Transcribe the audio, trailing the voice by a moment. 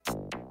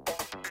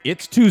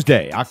It's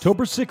Tuesday,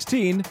 October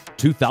 16,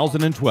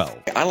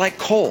 2012. I like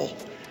coal.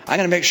 I'm going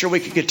to make sure we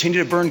can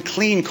continue to burn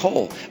clean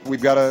coal.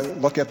 We've got to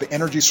look at the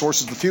energy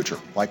sources of the future,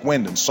 like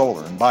wind and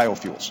solar and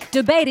biofuels.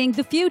 Debating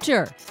the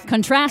future,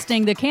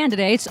 contrasting the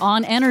candidates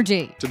on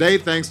energy. Today,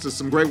 thanks to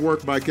some great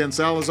work by Ken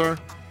Salazar,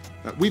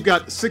 we've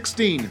got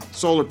 16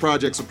 solar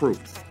projects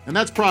approved, and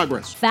that's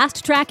progress.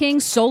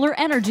 Fast-tracking solar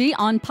energy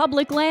on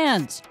public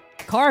lands.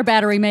 Car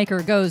battery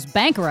maker goes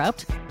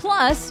bankrupt.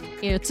 Plus,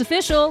 it's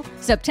official.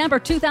 September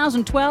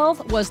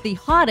 2012 was the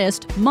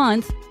hottest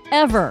month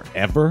ever.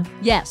 Ever?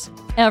 Yes,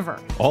 ever.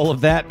 All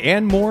of that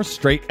and more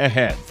straight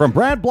ahead. From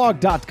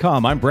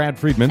BradBlog.com, I'm Brad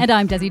Friedman. And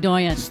I'm Desi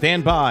Doyen.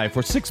 Stand by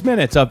for 6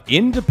 minutes of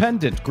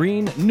independent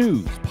green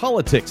news,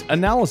 politics,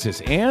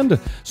 analysis, and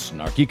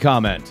snarky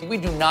comment. We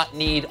do not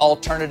need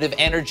alternative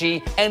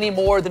energy any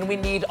more than we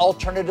need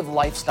alternative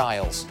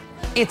lifestyles.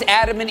 It's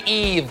Adam and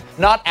Eve,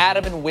 not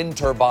Adam and wind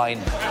turbine.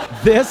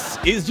 This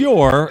is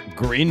your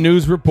Green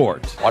News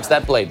Report. Watch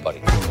that blade,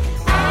 buddy.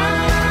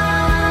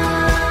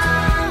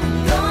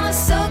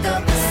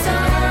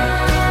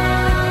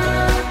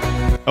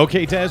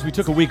 Okay, Des, we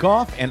took a week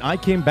off, and I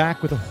came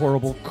back with a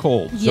horrible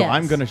cold. So Yes.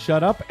 I'm going to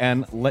shut up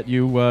and let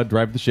you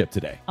drive the ship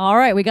today. All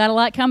right, we got a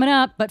lot coming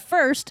up, but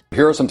first...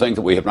 Here are some things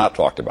that we have not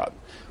talked about.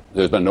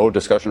 There's been no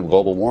discussion of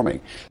global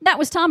warming. That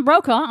was Tom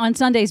Brokaw on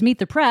Sunday's Meet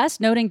the Press,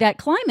 noting that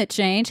climate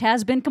change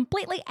has been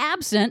completely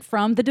absent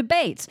from the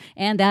debates,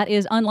 and that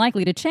is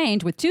unlikely to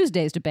change with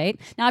Tuesday's debate.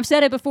 Now, I've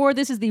said it before,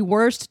 this is the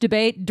worst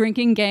debate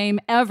drinking game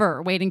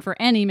ever, waiting for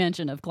any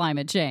mention of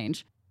climate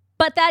change.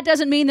 But that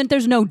doesn't mean that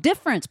there's no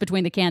difference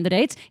between the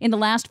candidates. In the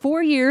last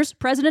 4 years,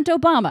 President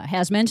Obama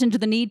has mentioned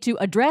the need to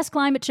address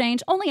climate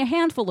change only a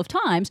handful of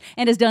times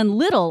and has done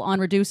little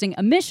on reducing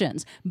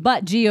emissions.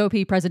 But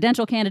GOP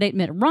presidential candidate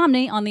Mitt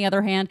Romney, on the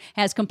other hand,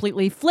 has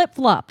completely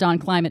flip-flopped on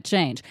climate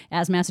change.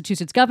 As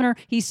Massachusetts governor,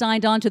 he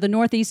signed on to the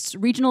Northeast's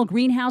Regional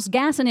Greenhouse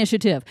Gas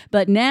Initiative.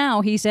 But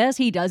now he says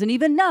he doesn't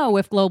even know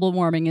if global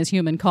warming is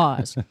human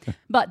cause.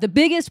 But the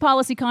biggest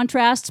policy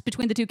contrasts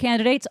between the two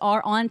candidates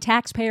are on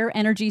taxpayer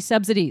energy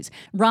subsidies.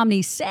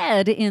 Romney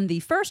said in the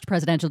first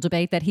presidential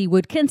debate that he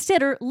would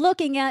consider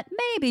looking at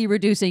maybe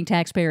reducing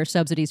taxpayer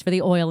subsidies for the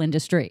oil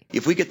industry.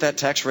 If we get that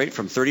tax rate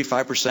from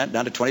 35%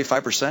 down to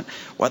 25%,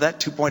 well,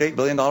 that $2.8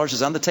 billion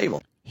is on the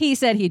table. He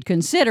said he'd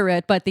consider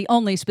it, but the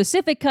only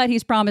specific cut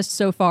he's promised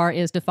so far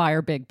is to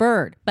fire Big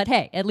Bird. But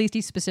hey, at least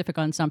he's specific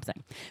on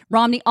something.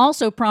 Romney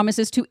also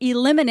promises to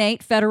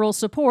eliminate federal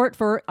support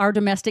for our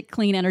domestic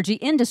clean energy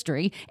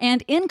industry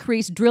and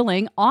increase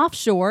drilling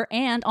offshore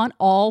and on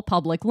all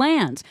public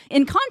lands.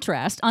 In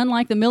contrast,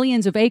 unlike the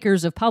millions of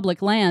acres of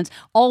public lands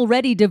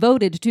already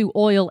devoted to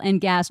oil and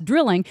gas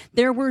drilling,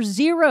 there were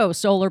 0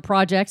 solar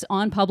projects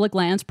on public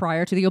lands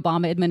prior to the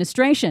Obama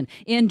administration.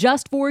 In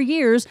just 4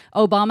 years,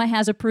 Obama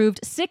has approved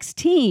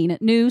 16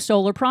 new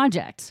solar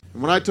projects.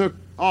 When I took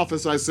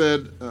office, I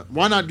said,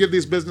 why not give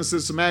these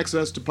businesses some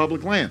access to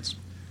public lands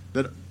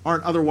that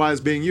aren't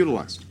otherwise being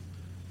utilized?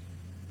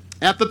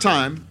 At the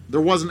time, there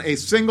wasn't a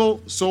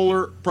single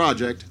solar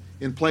project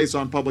in place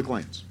on public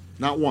lands,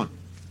 not one.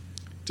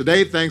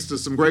 Today, thanks to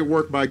some great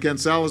work by Ken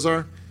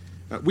Salazar,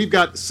 we've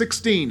got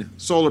 16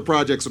 solar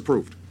projects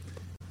approved,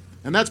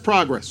 and that's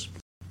progress.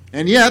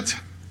 And yet,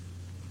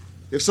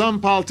 if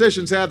some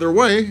politicians had their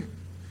way,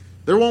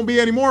 there won't be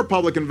any more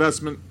public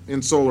investment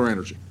in solar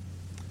energy.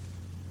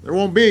 There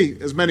won't be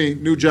as many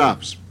new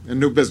jobs and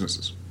new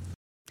businesses.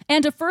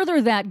 And to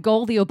further that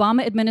goal, the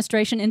Obama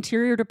administration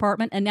Interior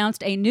Department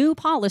announced a new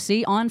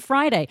policy on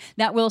Friday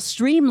that will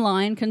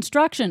streamline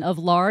construction of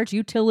large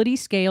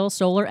utility-scale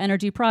solar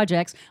energy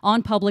projects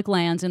on public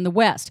lands in the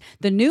West.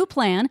 The new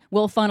plan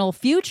will funnel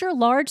future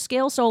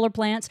large-scale solar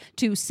plants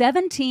to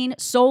 17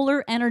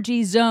 solar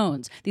energy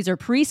zones. These are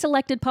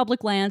pre-selected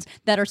public lands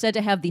that are said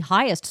to have the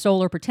highest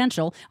solar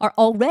potential, are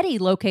already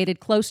located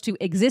close to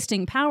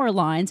existing power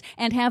lines,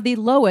 and have the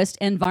lowest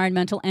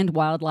environmental and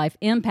wildlife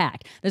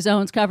impact. The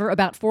zones cover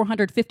about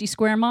 450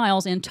 square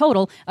miles in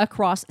total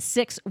across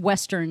 6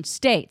 western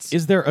states.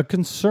 Is there a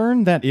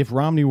concern that if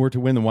Romney were to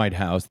win the White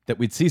House, that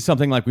we'd see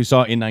something like we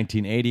saw in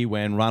 1980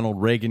 when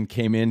Ronald Reagan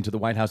came into the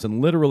White House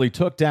and literally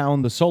took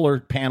down the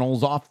solar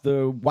panels off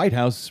the White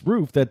House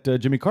roof that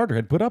Jimmy Carter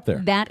had put up there?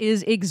 That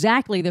is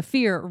exactly the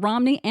fear.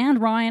 Romney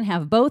and Ryan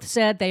have both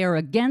said they are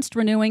against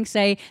renewing,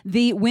 say,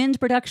 the wind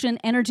production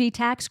energy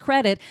tax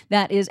credit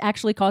that is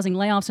actually causing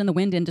layoffs in the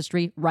wind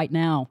industry right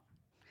now.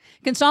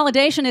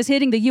 Consolidation is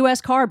hitting the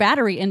U.S. car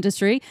battery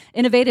industry.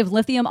 Innovative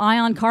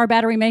lithium-ion car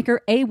battery maker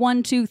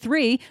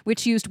A123,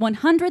 which used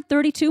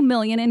 $132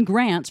 million in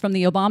grants from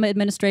the Obama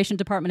administration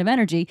Department of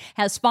Energy,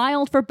 has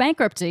filed for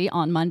bankruptcy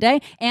on Monday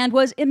and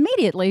was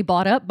immediately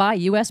bought up by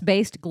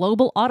U.S.-based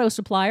global auto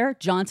supplier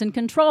Johnson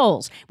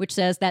Controls, which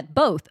says that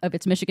both of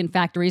its Michigan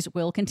factories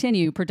will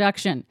continue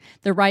production.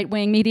 The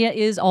right-wing media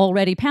is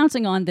already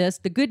pouncing on this.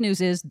 The good news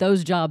is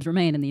those jobs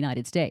remain in the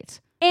United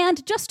States.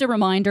 And just a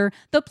reminder,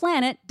 the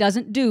planet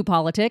doesn't do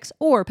politics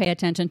or pay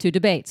attention to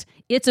debates.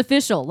 It's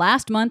official.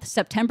 Last month,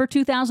 September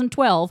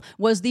 2012,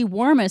 was the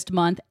warmest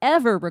month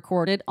ever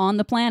recorded on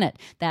the planet.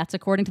 That's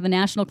according to the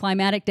National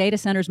Climatic Data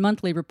Center's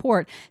monthly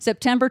report.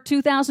 September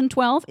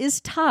 2012 is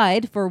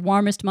tied for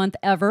warmest month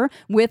ever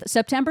with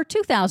September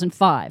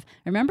 2005.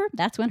 Remember,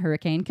 that's when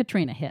Hurricane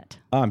Katrina hit.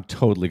 I'm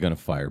totally going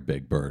to fire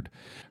Big Bird.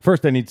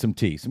 First, I need some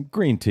tea, some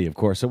green tea, of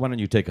course. So why don't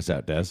you take us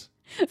out, Des?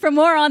 For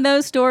more on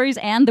those stories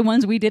and the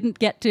ones we didn't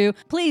get to,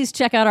 please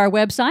check out our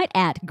website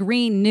at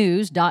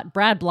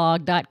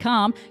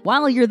greennews.bradblog.com.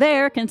 While you're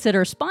there,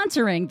 consider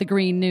sponsoring the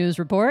Green News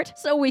Report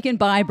so we can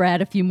buy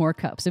Brad a few more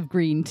cups of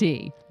green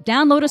tea.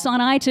 Download us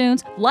on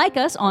iTunes, like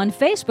us on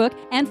Facebook,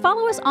 and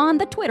follow us on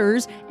the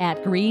Twitters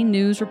at Green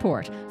News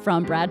Report.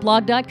 From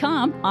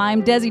bradblog.com,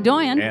 I'm Desi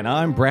Doyen. And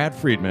I'm Brad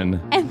Friedman.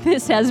 And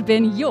this has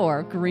been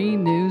your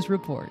Green News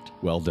Report.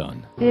 Well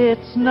done.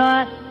 It's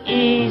not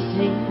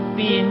easy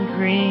being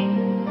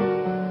green.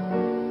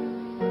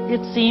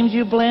 It seems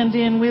you blend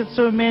in with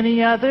so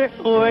many other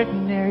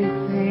ordinary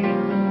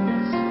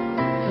things.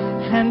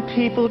 And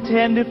people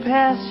tend to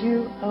pass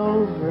you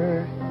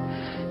over,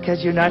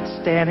 'cause you're not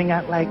standing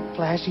out like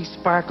flashy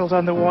sparkles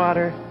on the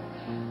water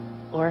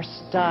or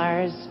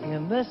stars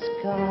in the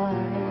sky.